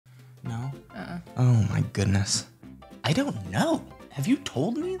Oh my goodness. I don't know. Have you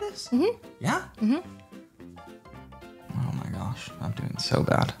told me this? Mm-hmm. Yeah? Mm-hmm. Oh my gosh, I'm doing so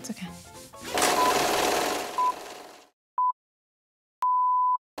bad. It's okay.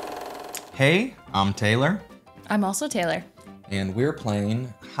 Hey, I'm Taylor. I'm also Taylor. And we're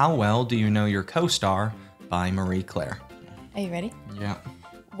playing How Well Do You Know Your Co-Star by Marie Claire. Are you ready? Yeah.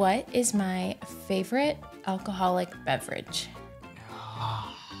 What is my favorite alcoholic beverage?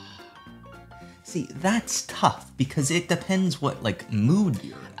 See, that's tough because it depends what mood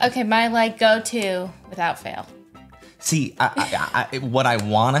you're in. Okay, my go-to without fail. See, what I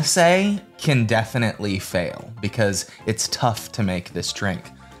want to say can definitely fail because it's tough to make this drink.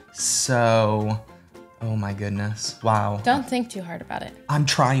 So, oh my goodness, wow. Don't think too hard about it. I'm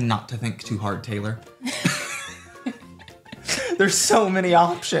trying not to think too hard, Taylor. There's so many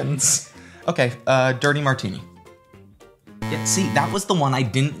options. Okay, dirty martini. Yeah, see, that was the one I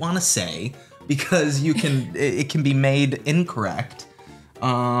didn't want to say because it can be made incorrect.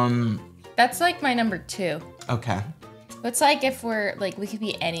 That's my number 2. Okay. It's if we're we could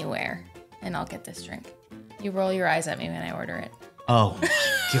be anywhere and I'll get this drink. You roll your eyes at me when I order it. Oh my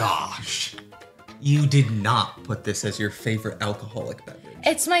gosh. You did not put this as your favorite alcoholic beverage.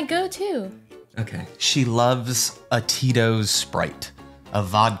 It's my go-to. Okay. She loves a Tito's Sprite, a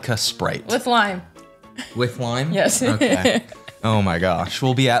vodka Sprite. With lime. With lime? Yes. Okay. Oh my gosh.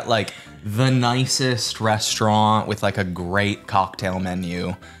 We'll be at the nicest restaurant with a great cocktail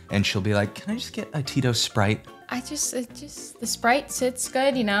menu. And she'll be like, can I just get a Tito's Sprite? The Sprite sits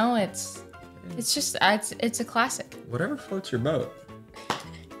good, it's a classic. Whatever floats your boat.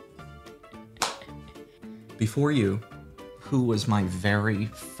 Before you, who was my very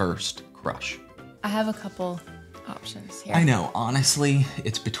first crush? I have a couple options here. I know, honestly,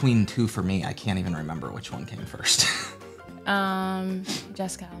 it's between 2 for me. I can't even remember which one came first.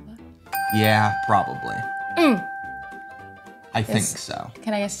 Jessica Alba. Yeah, probably. I think so.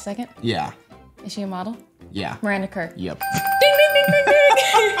 Can I guess a second? Yeah. Is she a model? Yeah. Miranda Kerr. Yep. Ding, ding, ding, ding, ding.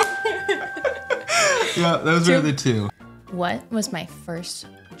 Yeah, those are the 2. What was my first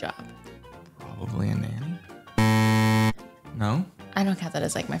job? Probably a nanny. No? I don't count that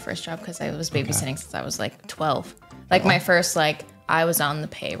as my first job because I was babysitting since I was 12. My first I was on the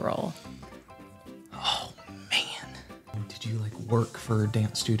payroll. Oh man. Did you work for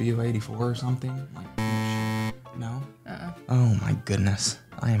Dance Studio 84 or something? No? Oh my goodness.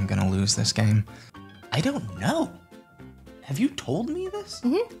 I am gonna lose this game. I don't know. Have you told me this?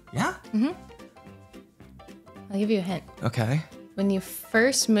 Mm-hmm. Yeah? Mm-hmm. I'll give you a hint. Okay. When you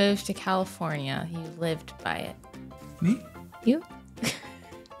first moved to California, you lived by it. Me? You?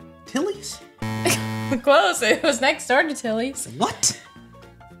 Tilly's? Close. It was next door to Tilly's. What?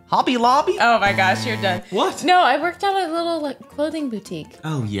 Hobby Lobby? Oh my gosh, you're done. What? No, I worked at a little clothing boutique.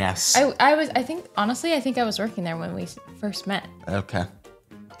 Oh, yes. I think I was working there when we first met. Okay.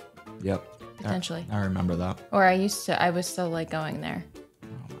 Yep. Potentially. I remember that. Or I was still going there. Oh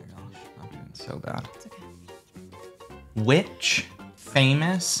my gosh, I'm doing so bad. It's okay. Which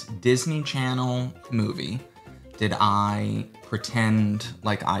famous Disney Channel movie did I pretend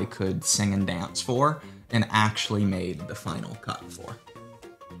I could sing and dance for and actually made the final cut for?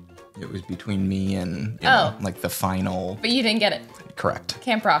 It was between me and the final. But you didn't get it. Correct.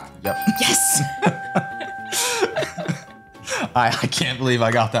 Camp Rock. Yep. Yes. I can't believe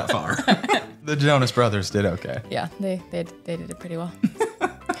I got that far. The Jonas Brothers did okay. Yeah, they did it pretty well.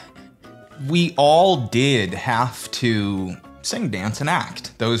 We all did have to sing, dance, and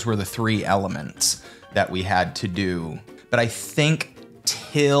act. Those were the 3 elements that we had to do. But I think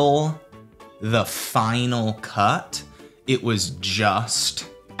till the final cut, it was just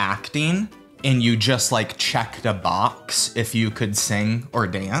acting, and you just checked a box if you could sing or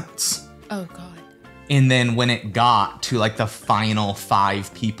dance. Oh God. And then when it got to the final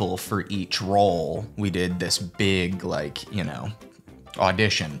 5 people for each role, we did this big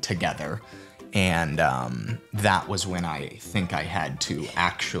audition together. And that was when I think I had to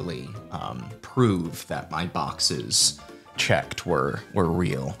actually prove that my boxes checked were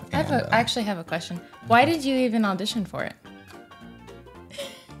real. I actually have a question. Why did you even audition for it?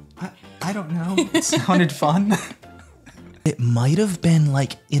 I don't know. It sounded fun. It might have been an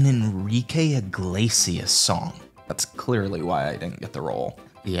Enrique Iglesias song. That's clearly why I didn't get the role.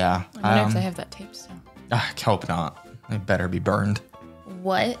 Yeah. I wonder if they have that tape still. I hope not. It better be burned.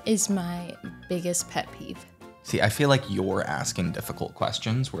 What is my biggest pet peeve? See, I feel like you're asking difficult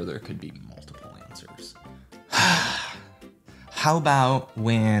questions where there could be multiple answers. How about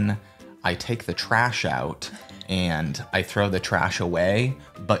when I take the trash out and I throw the trash away,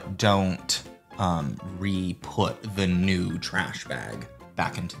 but don't re-put the new trash bag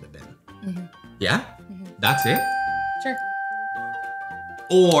back into the bin? Yeah? That's it? Sure.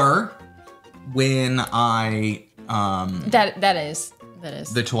 Or when I That is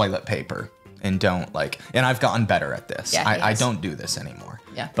the toilet paper and don't like, and I've gotten better at this. Yeah, I don't do this anymore.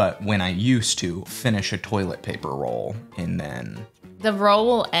 Yeah. But when I used to finish a toilet paper roll and then the roll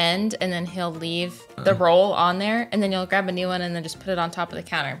will end and then he'll leave the roll on there and then you'll grab a new one and then just put it on top of the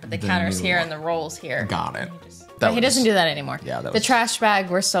counter. But the counter's here and the roll's here. got it. But he doesn't do that anymore. Yeah, the trash bag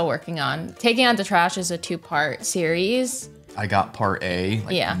we're still working on. Taking out the trash is a 2-part series. I got part A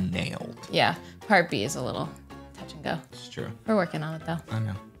nailed. Yeah. Part B is a little touch and go. It's true. We're working on it though. I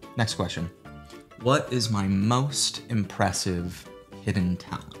know. Next question. What is my most impressive hidden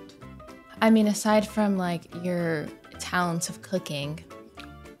talent? I mean, aside from like your talents of cooking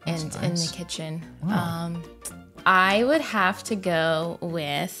and in the kitchen, I would have to go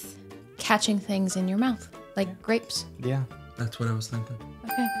with catching things in your mouth, like grapes. Yeah, that's what I was thinking.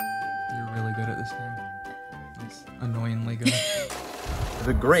 Okay. You're really good at this game. That's annoyingly good.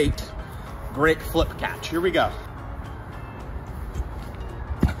 The great flip catch. Here we go.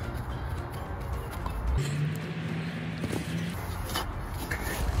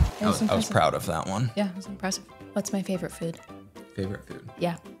 I was proud of that one. Yeah, it was impressive. What's my favorite food? Favorite food?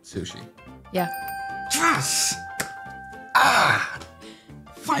 Yeah. Sushi. Yeah. Yes!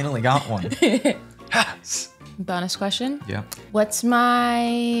 Finally got one. Yes! Bonus question. Yeah. What's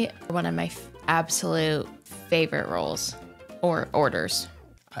one of my absolute favorite rolls or orders?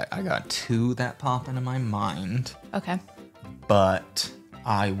 I got 2 that pop into my mind, Okay. but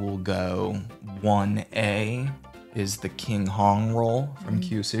I will go 1A is the King Hong roll from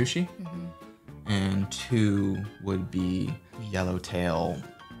Q Sushi, and 2 would be yellowtail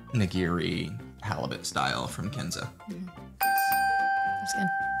nigiri halibut style from Kenza. That's good.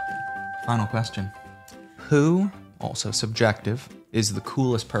 Final question. Who, also subjective, is the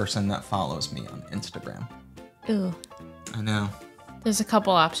coolest person that follows me on Instagram? Ooh. I know. There's a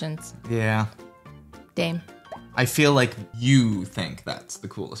couple options. Yeah. Dame. I feel like you think that's the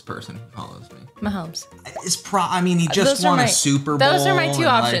coolest person who follows me. Mahomes. I mean, he just won a Super Bowl. Those are my 2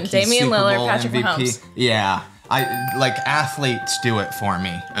 options. He's Damian Super Lillard, Bowl Patrick MVP. Mahomes. Yeah. Athletes do it for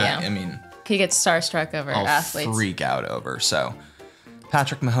me. Yeah. I mean, He gets starstruck over I'll athletes. freak out over. So,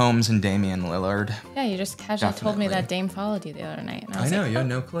 Patrick Mahomes and Damian Lillard. Yeah, you just casually told me Definitely. that Dame followed you the other night. And I I was know, like, you had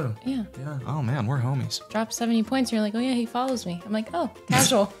no clue. yeah. Yeah. Oh, man, we're homies. Dropped 70 points. And you're like, oh, yeah, he follows me. I'm like, oh,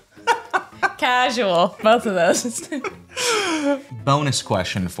 casual. Casual. Both of those. Bonus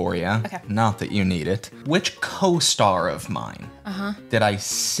question for you. Okay. Not that you need it. Which co-star of mine did I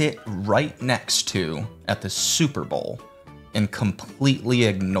sit right next to at the Super Bowl and completely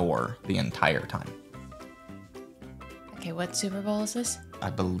ignore the entire time? Okay, what Super Bowl is this?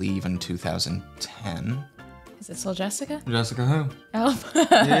 I believe in 2010. Is it still Jessica? Jessica who? Oh.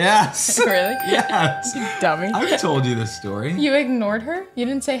 Yes. Really? Yes. Dummy. I've told you this story. You ignored her? You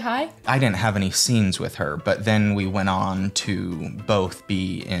didn't say hi? I didn't have any scenes with her, but then we went on to both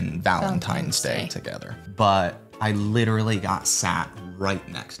be in Valentine's Day together. But I literally got sat right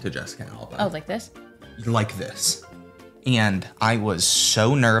next to Jessica Alba. Oh, like this? Like this. And I was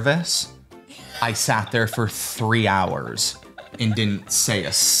so nervous. I sat there for 3 hours and didn't say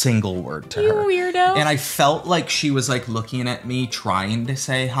a single word to her. You weirdo. And I felt like she was like looking at me trying to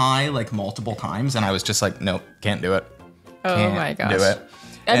say hi like multiple times, and I was just like, nope, can't do it. Oh Can't my gosh. do it.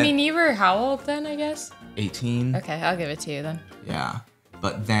 I mean, you were how old then, I guess? 18. Okay, I'll give it to you then. Yeah.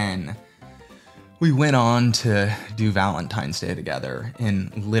 But then we went on to do Valentine's Day together,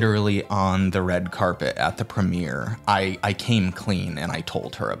 and literally on the red carpet at the premiere, I came clean and I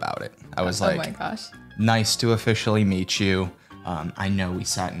told her about it. I was like, oh my gosh. nice to officially meet you. I know we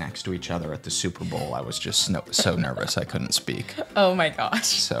sat next to each other at the Super Bowl. I was just so nervous I couldn't speak. Oh my gosh.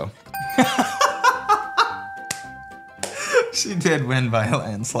 So she did win by a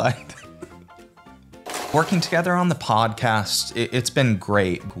landslide. Working together on the podcast, it's been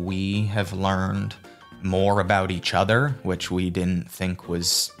great. We have learned more about each other, which we didn't think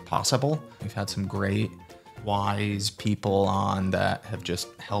was possible. We've had some great, wise people on that have just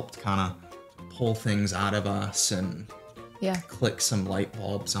helped kind of pull things out of us and click some light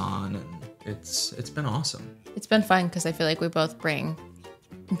bulbs on, and it's been awesome. It's been fun because I feel like we both bring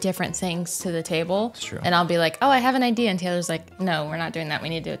different things to the table. It's true. And I'll be like, oh, I have an idea. And Taylor's like, no, we're not doing that. We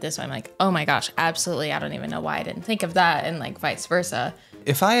need to do it this way. I'm like, oh my gosh, absolutely. I don't even know why I didn't think of that. And like vice versa.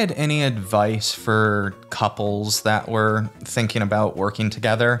 If I had any advice for couples that were thinking about working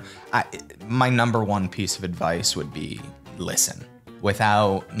together, my number one piece of advice would be listen.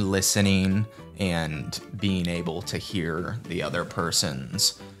 Without listening and being able to hear the other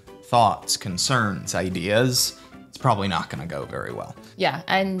person's thoughts, concerns, ideas, it's probably not going to go very well. Yeah,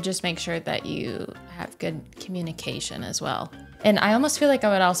 and just make sure that you have good communication as well. And I almost feel like I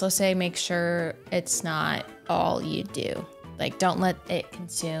would also say make sure it's not all you do. Like, don't let it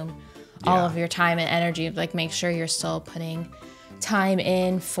consume all of your time and energy. Like, make sure you're still putting time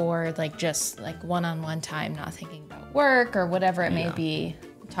in for like just like one-on-one time, not thinking about work or whatever it may be.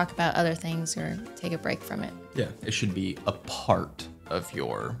 Talk about other things or take a break from it. Yeah, it should be a part of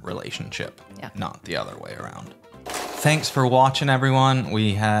your relationship, not the other way around. Thanks for watching, everyone.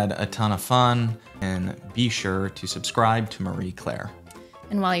 We had a ton of fun, and be sure to subscribe to Marie Claire.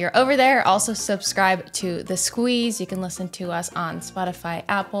 And while you're over there, also subscribe to The Squeeze. You can listen to us on Spotify,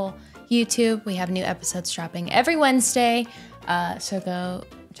 Apple, YouTube. We have new episodes dropping every Wednesday, so go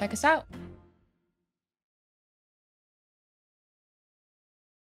check us out.